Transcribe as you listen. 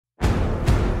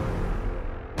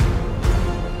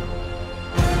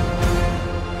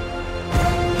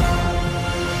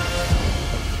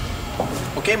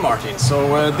Okay, Martin,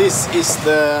 so this is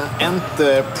the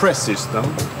NT press system,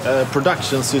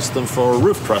 production system for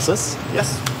roof trusses.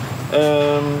 Yes.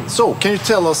 So, can you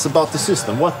tell us about the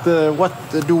system? What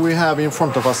do we have in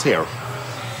front of us here?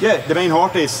 Yeah, the main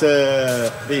heart is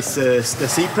the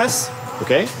C-press.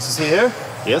 Okay. As you see here.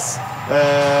 Yes.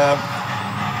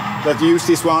 That use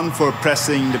this one for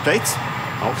pressing the plates.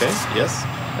 Okay, yes.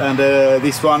 And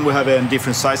this one we have in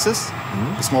different sizes.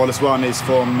 The smallest one is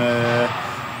from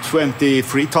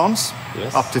 23 tons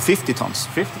up to 50 tons.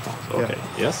 50 tons, okay,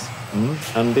 yes.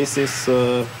 And this is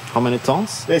how many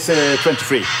tons? It's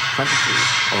 23. 23,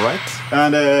 all right.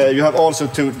 And you have also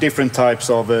two different types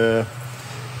of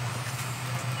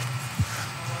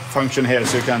function here,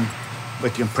 so you can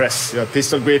press. You have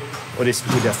pistol grip or this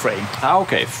with a frame. Ah,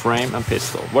 okay, frame and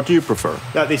pistol. What do you prefer?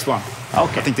 Yeah, this one.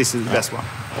 Okay. I think this is the best one.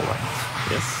 All right.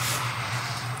 Yes.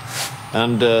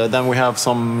 And then we have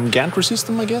some gantry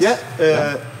system, I guess? Yeah.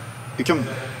 You can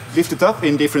lift it up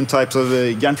in different types of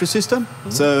gantry system.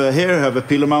 So here you have a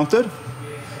pillar mounted,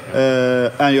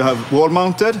 and you have wall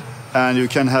mounted, and you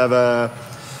can have a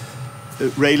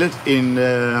railed in.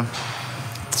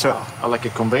 Like a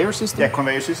conveyor system? Yeah,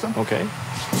 conveyor system. Okay.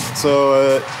 So,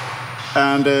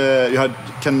 and you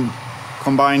can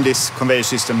combine this conveyor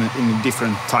system in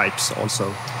different types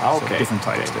also. Okay. So different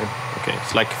types there. Okay,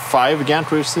 it's like 5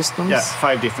 gantry systems? Yeah,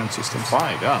 5 different systems.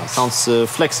 5, yeah. Sounds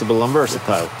flexible and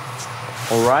versatile.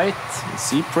 All right,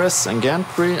 C-press and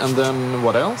gantry, and then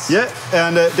what else? Yeah,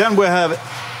 and then we have,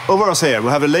 over us here, we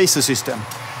have a laser system.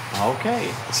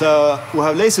 Okay. So we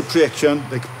have laser projection,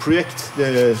 they project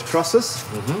the trusses.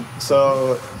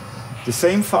 So the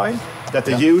same file that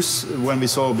they use when we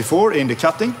saw before in the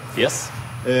cutting. Yes.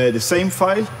 The same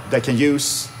file they can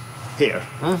use here.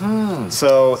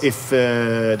 So if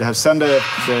they have sent the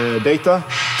data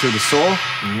to the saw,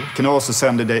 can also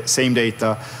send the same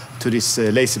data to this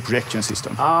laser projection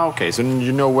system. Ah, okay. So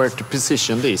you know where to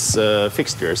position these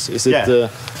fixtures. Is it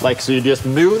like so you just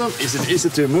move them? Is it easy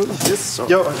to move this?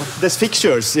 Yeah, there's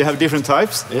fixtures. You have different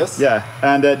types. Yes. Yeah,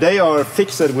 and they are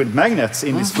fixed with magnets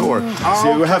in this floor.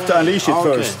 So you have to unleash it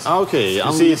first. Okay.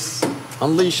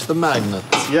 Unleash the magnet.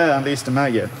 Yeah, unleash the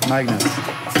magnet.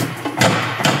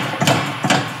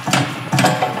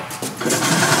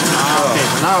 Okay.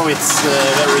 Now it's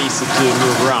very easy to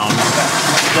move around.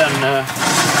 Then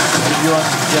if you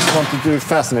just want to do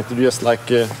fasten it, you just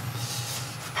like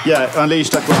unleash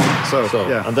that one. So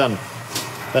yeah, and then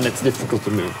it's difficult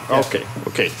to move. Yeah.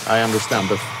 Okay, I understand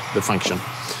the function.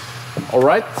 All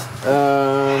right.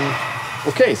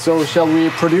 Okay, so shall we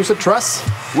produce a truss?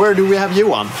 Where do we have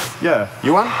Johan? Yeah.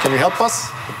 Johan, can you help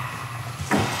us?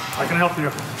 I can help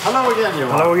you. Hello again,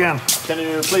 Johan. Hello again. Can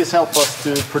you please help us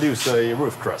to produce a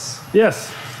roof truss?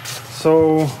 Yes.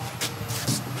 So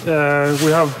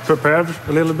we have prepared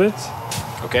a little bit.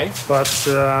 Okay. But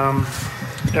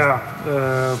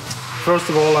first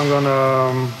of all, I'm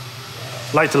gonna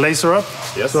light the laser up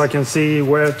so I can see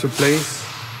where to place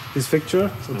this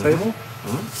fixture, the table.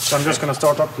 So I'm just gonna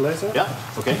start up the laser. Yeah.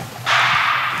 Okay.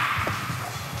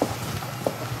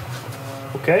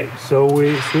 Okay. So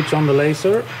we switch on the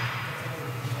laser.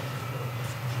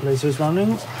 Laser is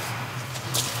running.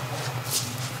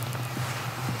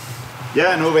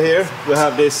 Yeah, and over here we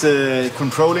have this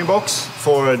controlling box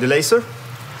for the laser.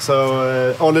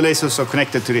 So all the lasers are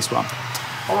connected to this one.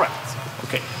 All right.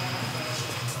 Okay.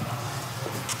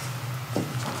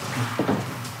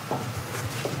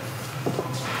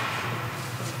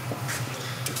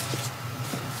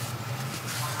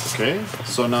 Okay.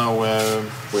 So now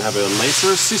we have a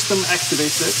laser system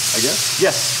activated, I guess.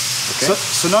 Yes. Okay.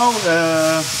 So now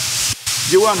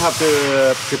Johan have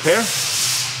to prepare.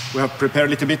 We have prepared a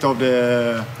little bit of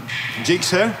the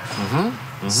jigs here.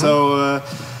 So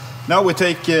now we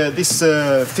take this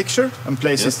fixture and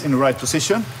place it in the right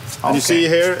position. And you see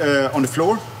here on the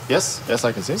floor. Yes,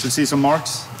 I can see. So you see some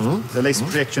marks, the laser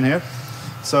projection here.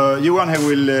 So Johan here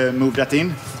will move that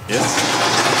in. Yes.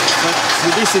 So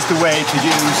this is the way to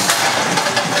use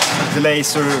the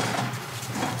laser,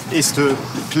 is to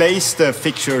place the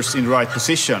fixtures in the right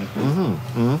position.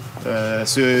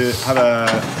 So you have a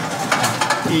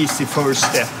easy first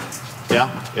step. Yeah.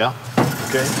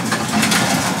 Okay.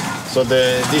 So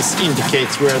this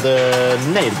indicates where the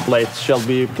nail plate shall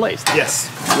be placed? Yes.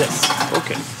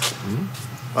 Okay.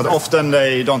 But often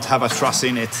they don't have a truss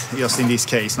in it, just in this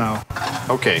case now.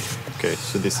 Okay.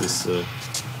 So this is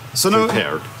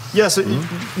prepared. Yeah, so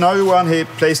now he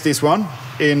placed this one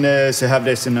in, so have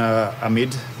this in a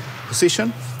mid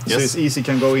position. Yes. So it's easy,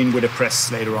 can go in with a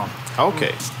press later on.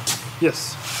 Okay.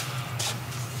 Yes.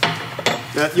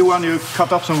 Johan, you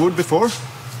cut up some wood before?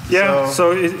 Yeah.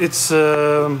 So it's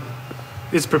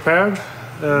prepared.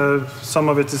 Some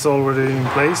of it is already in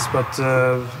place, but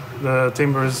the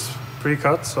timber is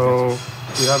pre-cut, so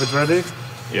we have it ready.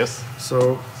 Yes. So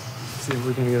let's see if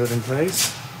we can get it in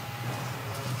place.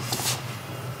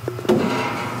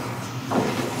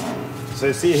 So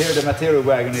you see here the material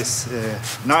wagon is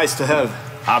nice to have.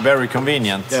 Very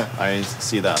convenient. Yeah. I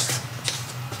see that.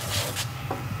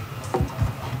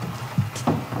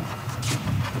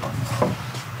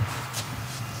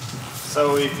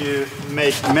 So if you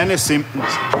make many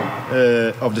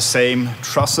of the same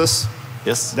trusses,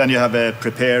 Yes. then you have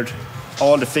prepared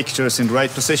all the fixtures in the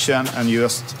right position, and you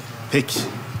just pick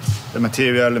the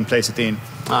material and place it in.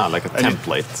 Like a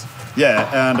template.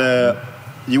 Yeah, and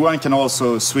Johan can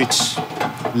also switch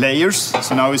layers.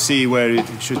 So now we see where you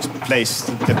should place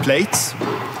the plates.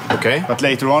 Okay. But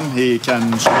later on, he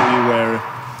can show you where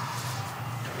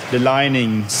the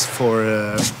linings for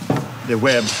the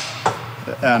web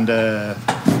and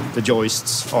the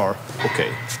joists are.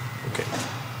 Okay. Okay.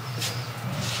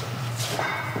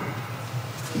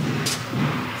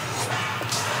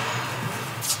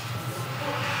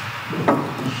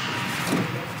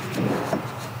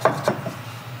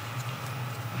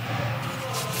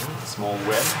 Small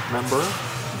web member.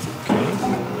 Okay.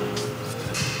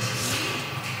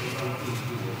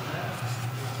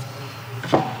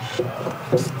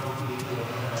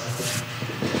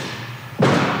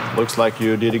 Looks like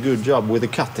you did a good job with the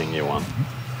cutting, Johan.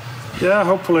 Yeah,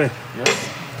 hopefully. Yes.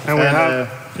 And we have,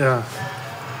 yeah.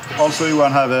 Also,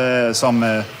 Johan have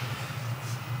some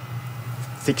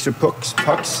fixture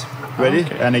pucks ready,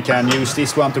 and he can use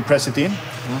this one to press it in.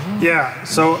 Yeah,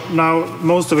 so now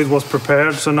most of it was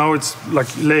prepared, so now it's like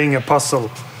laying a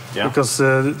puzzle. Yeah. Because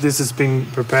this has been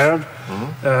prepared.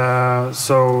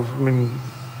 So, I mean,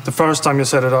 the first time you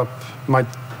set it up might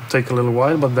take a little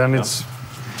while, but then it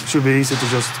should be easy to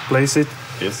just place it.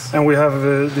 Yes. And we have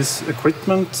this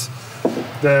equipment,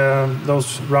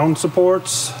 those round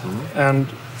supports, and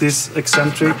this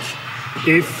eccentric.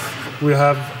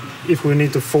 If we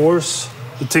need to force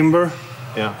the timber,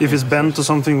 if it's bent or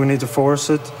something, we need to force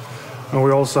it. And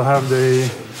we also have the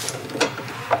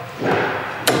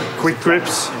quick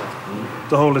grips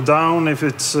to hold it down if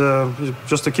it's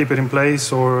just to keep it in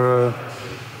place, or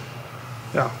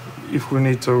if we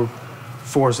need to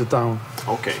force it down.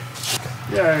 Okay.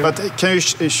 Yeah. But can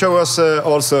you show us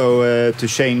also to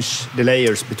change the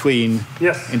layers between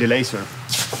in the laser?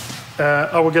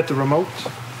 I will get the remote.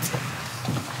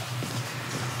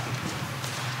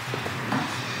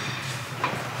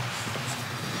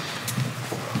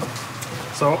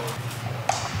 So.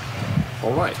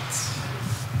 All right.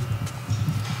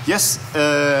 Yes,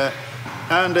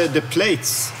 and the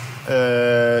plates,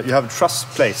 you have truss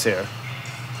plates here.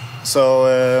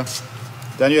 So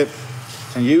then you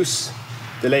can use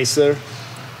the laser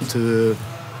to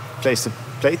place the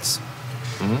plates.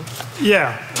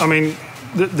 Yeah, I mean,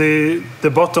 the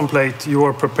bottom plate you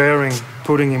are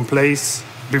putting in place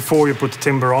before you put the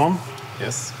timber on.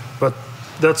 Yes. But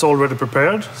that's already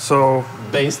prepared, so...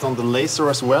 Based on the laser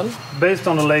as well? Based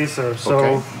on the laser,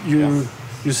 so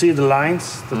you see the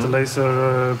lines that the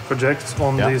laser projects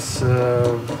on this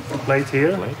plate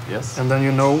here. Yes. And then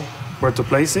you know where to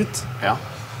place it. Yeah.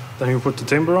 Then you put the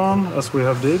timber on, as we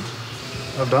have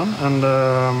done, and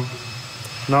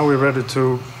now we're ready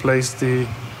to place the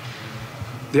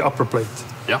upper plate.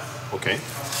 Yeah. Okay.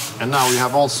 And now we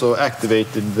have also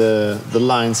activated the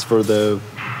lines for the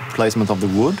placement of the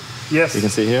wood. Yes. You can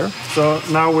see here. So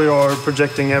now we are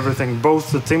projecting everything,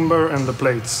 both the timber and the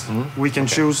plates. We can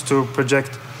choose to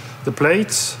project the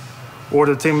plates or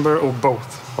the timber or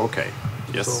both. Okay.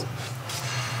 Yes.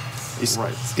 So,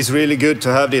 it's really good to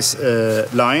have these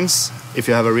lines if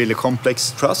you have a really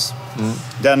complex truss.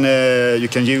 Then you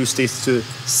can use this to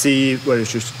see where you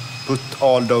should put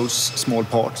all those small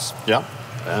parts. Yeah,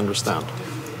 I understand.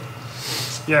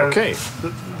 Yeah. Okay.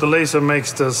 The laser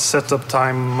makes the setup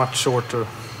time much shorter,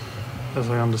 as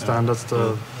I understand. That's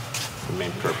the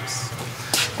main purpose.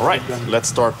 All right, let's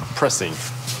start pressing.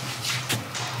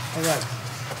 All right.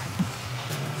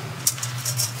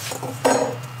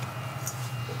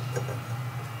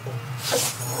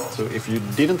 So if you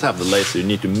didn't have the laser, you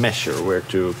need to measure where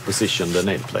to position the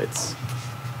nail plates.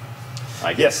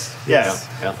 I guess. Yes.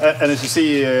 Yeah. And as you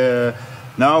see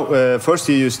now, first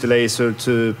he used the laser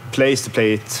to place the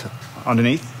plate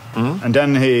underneath, and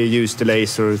then he used the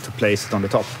laser to place it on the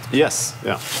top. Yes.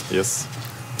 Yeah. Yes.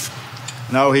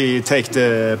 Now he take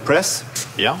the press.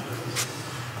 Yeah.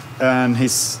 And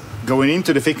he's going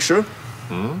into the fixture,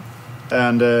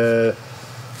 and the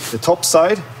top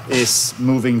side is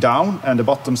moving down, and the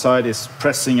bottom side is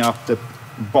pressing up the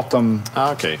bottom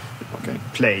Okay.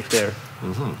 plate there.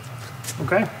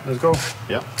 Okay, let's go.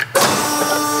 Yeah.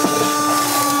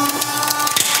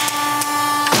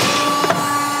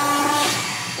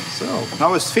 So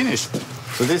now it's finished.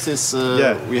 So this is,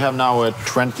 Yeah. we have now a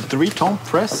 23-ton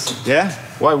press. Yeah.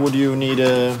 Why would you need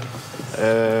a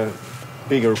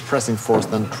bigger pressing force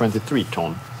than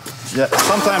 23-ton? Yeah.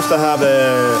 Sometimes they have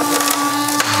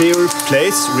bigger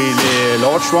plates, really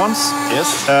large ones.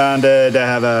 Yes. And they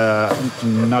have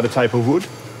another type of wood.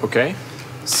 Okay.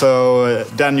 So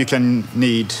then you can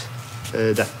need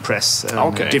that press. And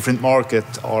Okay. different market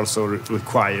also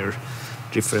require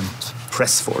different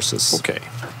press forces. Okay.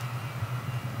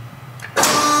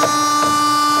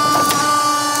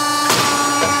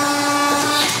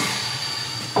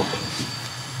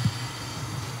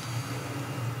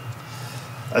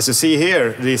 As you see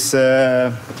here, this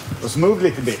was moved a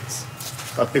little bit,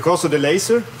 but because of the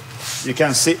laser, you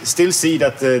can still see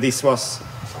that this was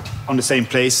on the same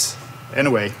place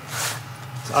anyway.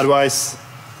 Otherwise,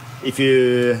 if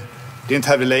you didn't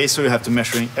have the laser, you have to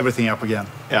measure everything up again.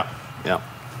 Yeah. Yeah.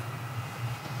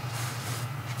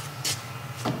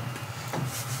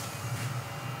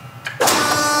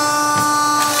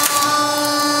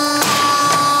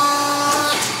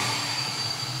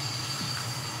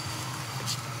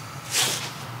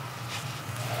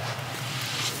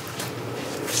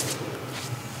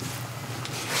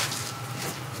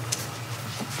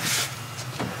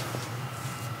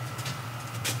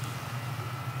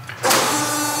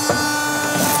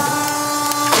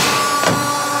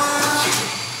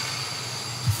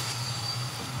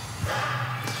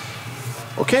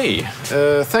 Okay,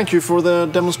 thank you for the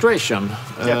demonstration.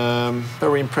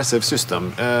 Very impressive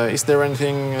system. Is there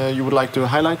anything you would like to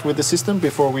highlight with the system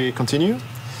before we continue?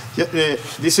 Yeah,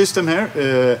 this system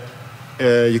here,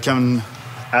 you can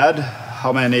add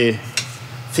how many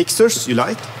fixtures you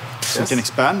like. So you can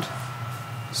expand.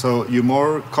 So you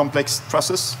more complex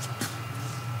trusses,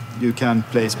 you can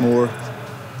place more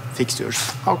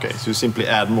fixtures. Okay, so you simply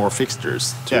add more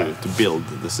fixtures to build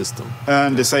the system.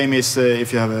 And the same is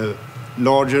if you have a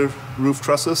larger roof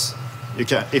trusses. You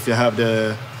can, if you have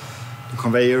the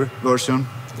conveyor version,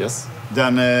 Yes.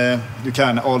 then you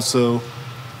can also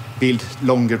build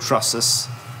longer trusses,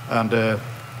 and the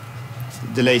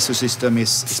laser system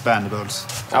is expandable.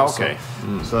 Okay.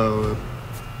 So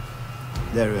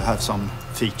there you have some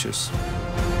features.